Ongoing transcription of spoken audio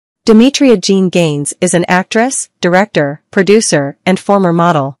Demetria Jean Gaines is an actress, director, producer, and former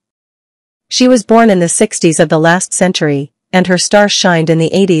model. She was born in the 60s of the last century, and her stars shined in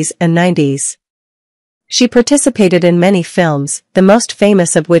the 80s and 90s. She participated in many films, the most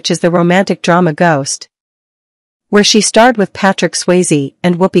famous of which is the romantic drama Ghost, where she starred with Patrick Swayze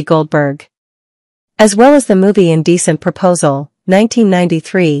and Whoopi Goldberg, as well as the movie Indecent Proposal,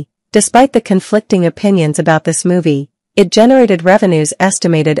 1993. Despite the conflicting opinions about this movie, it generated revenues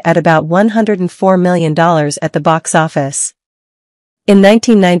estimated at about $104 million at the box office. In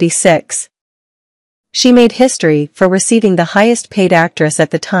 1996, she made history for receiving the highest paid actress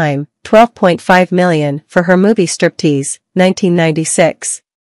at the time, $12.5 million, for her movie Striptease, 1996.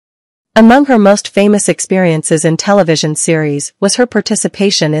 Among her most famous experiences in television series was her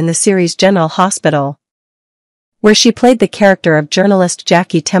participation in the series General Hospital, where she played the character of journalist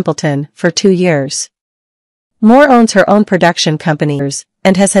Jackie Templeton for 2 years. Moore owns her own production companies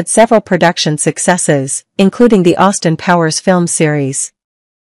and has had several production successes, including the Austin Powers film series.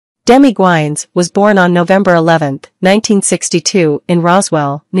 Demi was born on November 11, 1962, in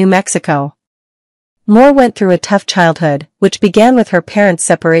Roswell, New Mexico. Moore went through a tough childhood, which began with her parents'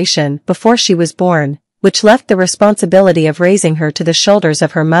 separation before she was born, which left the responsibility of raising her to the shoulders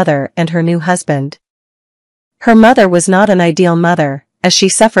of her mother and her new husband. Her mother was not an ideal mother, as she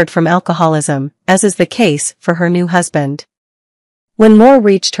suffered from alcoholism, as is the case for her new husband. When Moore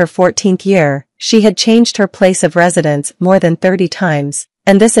reached her 14th year, she had changed her place of residence more than 30 times,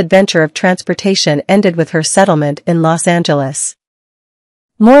 and this adventure of transportation ended with her settlement in Los Angeles.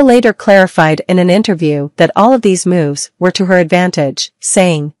 Moore later clarified in an interview that all of these moves were to her advantage,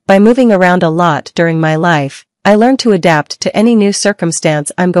 saying, "By moving around a lot during my life, I learned to adapt to any new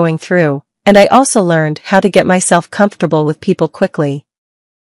circumstance I'm going through, and I also learned how to get myself comfortable with people quickly.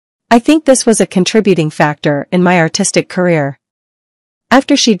 I think this was a contributing factor in my artistic career."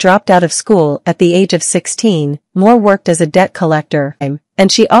 After she dropped out of school at the age of 16, Moore worked as a debt collector,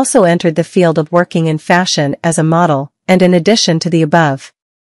 and she also entered the field of working in fashion as a model, and in addition to the above,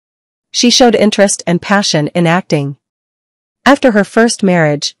 she showed interest and passion in acting. After her first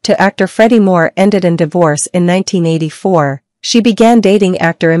marriage to actor Freddie Moore ended in divorce in 1984, she began dating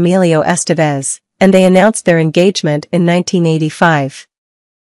actor Emilio Estevez, and they announced their engagement in 1985.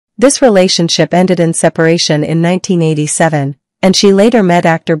 This relationship ended in separation in 1987, and she later met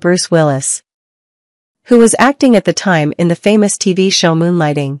actor Bruce Willis, who was acting at the time in the famous TV show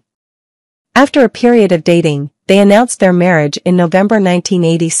Moonlighting. After a period of dating, they announced their marriage in November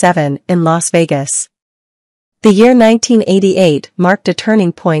 1987 in Las Vegas. The year 1988 marked a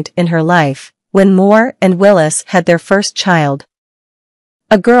turning point in her life, when Moore and Willis had their first child,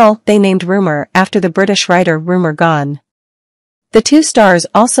 a girl they named Rumour after the British writer Rumour Gone. The two stars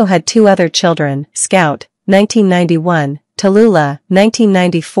also had 2 other children, Scout, 1991, Tallulah,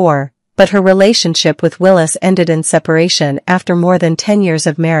 1994, but her relationship with Willis ended in separation after more than 10 years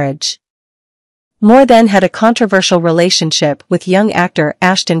of marriage. Moore then had a controversial relationship with young actor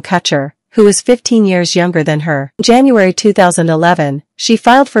Ashton Kutcher, who was 15 years younger than her. In January 2011, she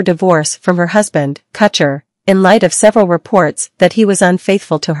filed for divorce from her husband, Kutcher, in light of several reports that he was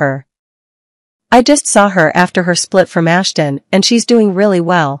unfaithful to her. "I just saw her after her split from Ashton, and she's doing really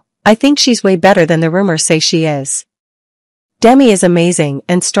well. I think she's way better than the rumors say she is. Demi is amazing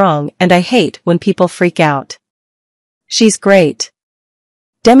and strong, and I hate when people freak out. She's great.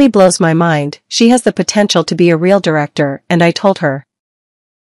 Demi blows my mind. She has the potential to be a real director, and I told her,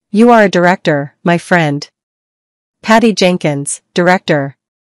 'You are a director, my friend.'" Patty Jenkins, director.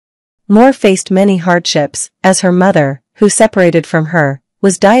 Moore faced many hardships, as her mother, who separated from her,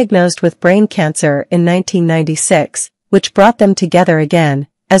 was diagnosed with brain cancer in 1996, which brought them together again,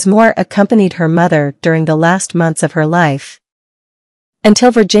 as Moore accompanied her mother during the last months of her life, until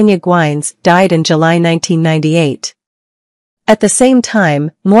Virginia Gwynnes died in July 1998. At the same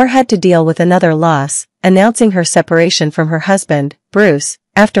time, Moore had to deal with another loss, announcing her separation from her husband, Bruce,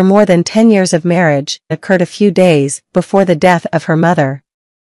 after more than 10 years of marriage, occurred a few days before the death of her mother.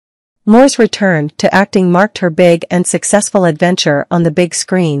 Moore's return to acting marked her big and successful adventure on the big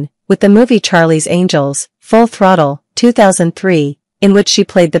screen, with the movie Charlie's Angels, Full Throttle, 2003, in which she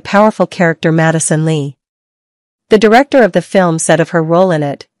played the powerful character Madison Lee. The director of the film said of her role in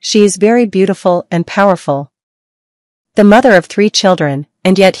it, "She is very beautiful and powerful. The mother of 3 children,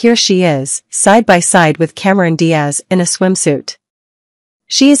 and yet here she is, side by side with Cameron Diaz in a swimsuit.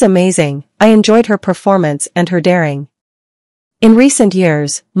 She is amazing. I enjoyed her performance and her daring." In recent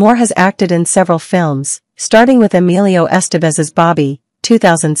years, Moore has acted in several films, starting with Emilio Estevez's Bobby,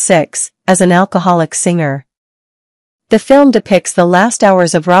 2006, as an alcoholic singer. The film depicts the last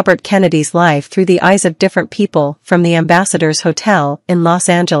hours of Robert Kennedy's life through the eyes of different people from the Ambassador's Hotel in Los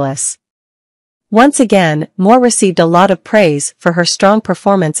Angeles. Once again, Moore received a lot of praise for her strong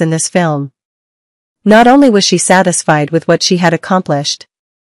performance in this film. Not only was she satisfied with what she had accomplished,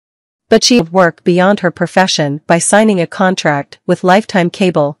 but she did work beyond her profession by signing a contract with Lifetime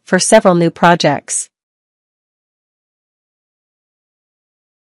Cable for several new projects.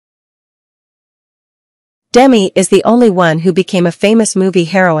 Demi is the only one who became a famous movie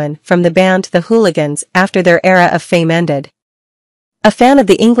heroine from the band The Hooligans after their era of fame ended. A fan of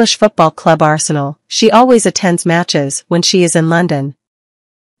the English football club Arsenal, she always attends matches when she is in London.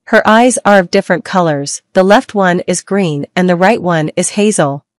 Her eyes are of different colors, the left one is green and the right one is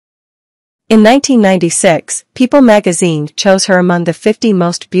hazel. In 1996, People magazine chose her among the 50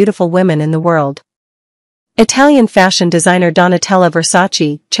 most beautiful women in the world. Italian fashion designer Donatella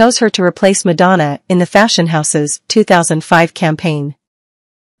Versace chose her to replace Madonna in the fashion house's 2005 campaign.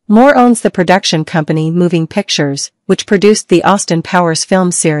 Moore owns the production company Moving Pictures, which produced the Austin Powers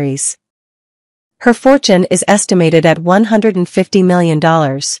film series. Her fortune is estimated at $150 million.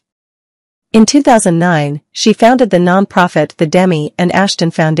 In 2009, she founded the nonprofit the Demi and Ashton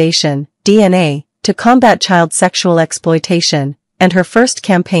Foundation, DNA, to combat child sexual exploitation, and her first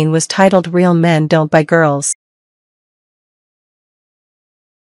campaign was titled Real Men Don't Buy Girls.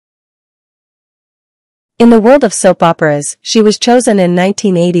 In the world of soap operas, she was chosen in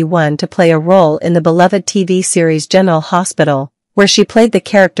 1981 to play a role in the beloved TV series General Hospital, where she played the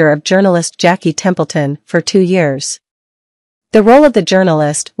character of journalist Jackie Templeton for 2 years. The role of the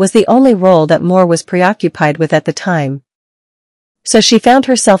journalist was the only role that Moore was preoccupied with at the time. So she found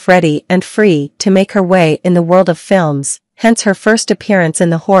herself ready and free to make her way in the world of films, hence her first appearance in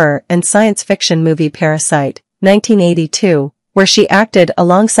the horror and science fiction movie Parasite, 1982, where she acted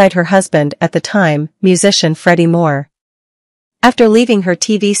alongside her husband at the time, musician Freddie Moore. After leaving her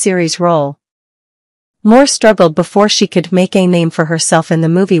TV series role, Moore struggled before she could make a name for herself in the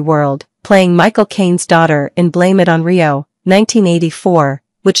movie world, playing Michael Caine's daughter in Blame It on Rio, 1984,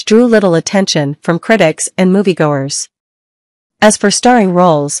 which drew little attention from critics and moviegoers. As for starring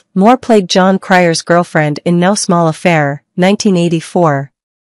roles, Moore played John Cryer's girlfriend in No Small Affair, 1984.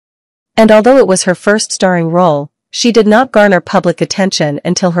 And although it was her first starring role, she did not garner public attention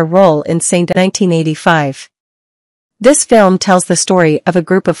until her role in Saint 1985. This film tells the story of a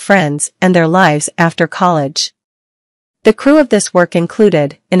group of friends and their lives after college. The crew of this work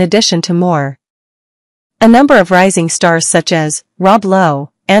included, in addition to Moore, a number of rising stars such as Rob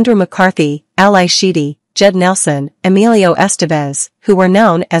Lowe, Andrew McCarthy, Ally Sheedy, Jed Nelson, Emilio Estevez, who were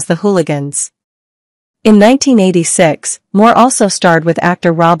known as the Hooligans. In 1986, Moore also starred with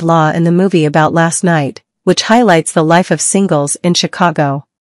actor Rob Law in the movie About Last Night, which highlights the life of singles in Chicago.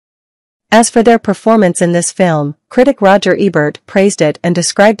 As for their performance in this film, critic Roger Ebert praised it and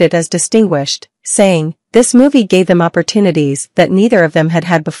described it as distinguished, saying, "This movie gave them opportunities that neither of them had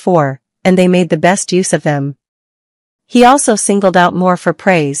had before, and they made the best use of them." He also singled out Moore for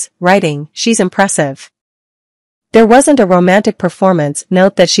praise, writing, "She's impressive. There wasn't a romantic performance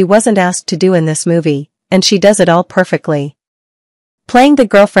note that she wasn't asked to do in this movie, and she does it all perfectly." Playing the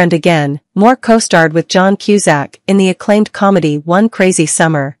girlfriend again, Moore co-starred with John Cusack in the acclaimed comedy One Crazy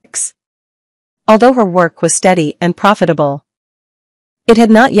Summer. Although her work was steady and profitable, it had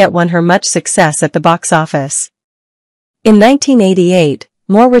not yet won her much success at the box office. In 1988,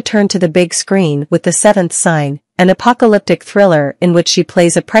 Moore returned to the big screen with The Seventh Sign, an apocalyptic thriller in which she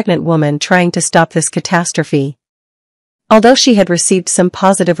plays a pregnant woman trying to stop this catastrophe. Although she had received some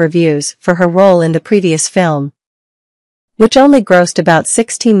positive reviews for her role in the previous film, which only grossed about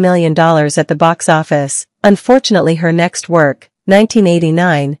 $16 million at the box office, unfortunately her next work,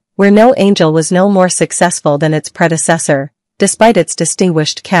 1989, Where No Angel was no more successful than its predecessor, despite its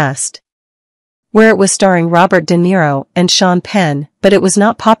distinguished cast. Where it was starring Robert De Niro and Sean Penn, but it was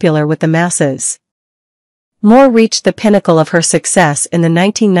not popular with the masses. Moore reached the pinnacle of her success in the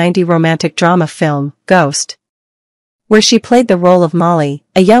 1990 romantic drama film, Ghost, where she played the role of Molly,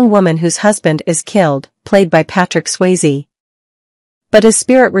 a young woman whose husband is killed, played by Patrick Swayze. But his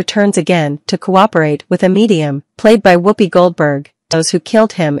spirit returns again to cooperate with a medium, played by Whoopi Goldberg, those who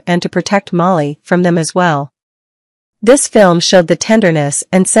killed him and to protect Molly from them as well. This film showed the tenderness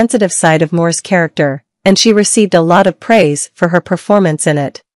and sensitive side of Moore's character, and she received a lot of praise for her performance in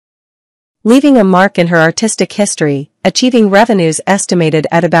it, leaving a mark in her artistic history, achieving revenues estimated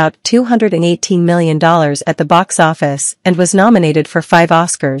at about $218 million at the box office and was nominated for 5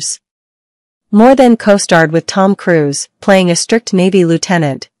 Oscars. Moore then co-starred with Tom Cruise, playing a strict Navy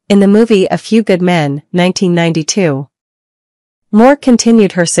lieutenant, in the movie A Few Good Men, 1992. Moore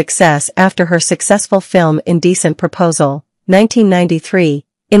continued her success after her successful film Indecent Proposal, 1993,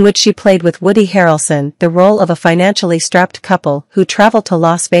 in which she played with Woody Harrelson the role of a financially strapped couple who travel to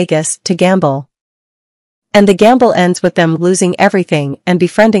Las Vegas to gamble. And the gamble ends with them losing everything and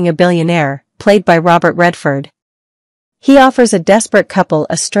befriending a billionaire, played by Robert Redford. He offers a desperate couple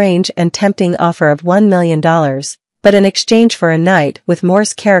a strange and tempting offer of $1 million, but in exchange for a night with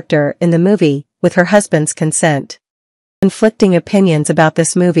Moore's character in the movie, with her husband's consent. Conflicting opinions about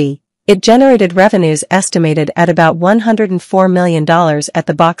this movie, it generated revenues estimated at about $104 million at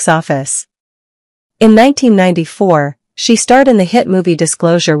the box office. In 1994, she starred in the hit movie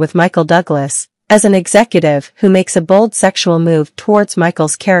Disclosure with Michael Douglas, as an executive who makes a bold sexual move towards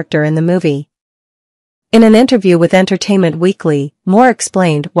Michael's character in the movie. In an interview with Entertainment Weekly, Moore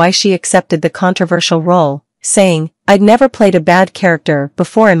explained why she accepted the controversial role, saying, "I'd never played a bad character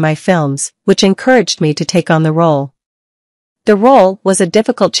before in my films, which encouraged me to take on the role." The role was a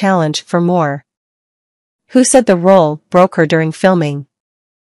difficult challenge for Moore, who said the role broke her during filming.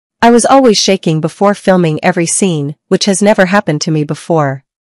 "I was always shaking before filming every scene, which has never happened to me before."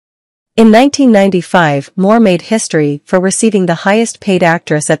 In 1995, Moore made history for receiving the highest-paid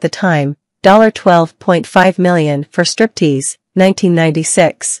actress at the time, $12.5 million for Striptease,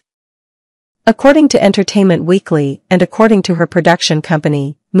 1996. According to Entertainment Weekly and according to her production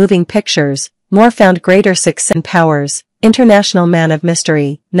company, Moving Pictures, Moore found greater success in Powers, International Man of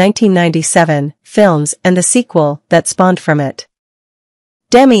Mystery, 1997, films and the sequel that spawned from it.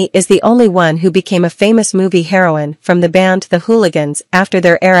 Demi is the only one who became a famous movie heroine from the band The Hooligans after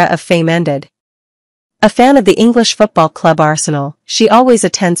their era of fame ended. A fan of the English football club Arsenal, she always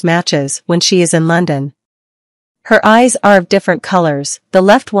attends matches when she is in London. Her eyes are of different colors, the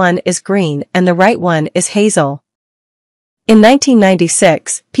left one is green and the right one is hazel. In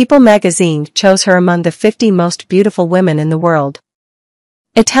 1996, People magazine chose her among the 50 most beautiful women in the world.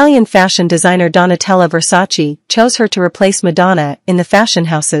 Italian fashion designer Donatella Versace chose her to replace Madonna in the fashion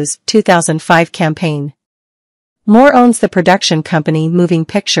house's 2005 campaign. Moore owns the production company Moving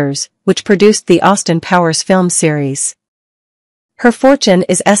Pictures, which produced the Austin Powers film series. Her fortune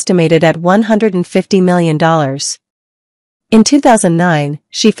is estimated at $150 million. In 2009,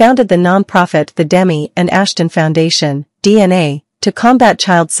 she founded the nonprofit the Demi and Ashton Foundation, DNA, to combat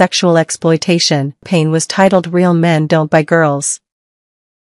child sexual exploitation. Campaign was titled Real Men Don't Buy Girls.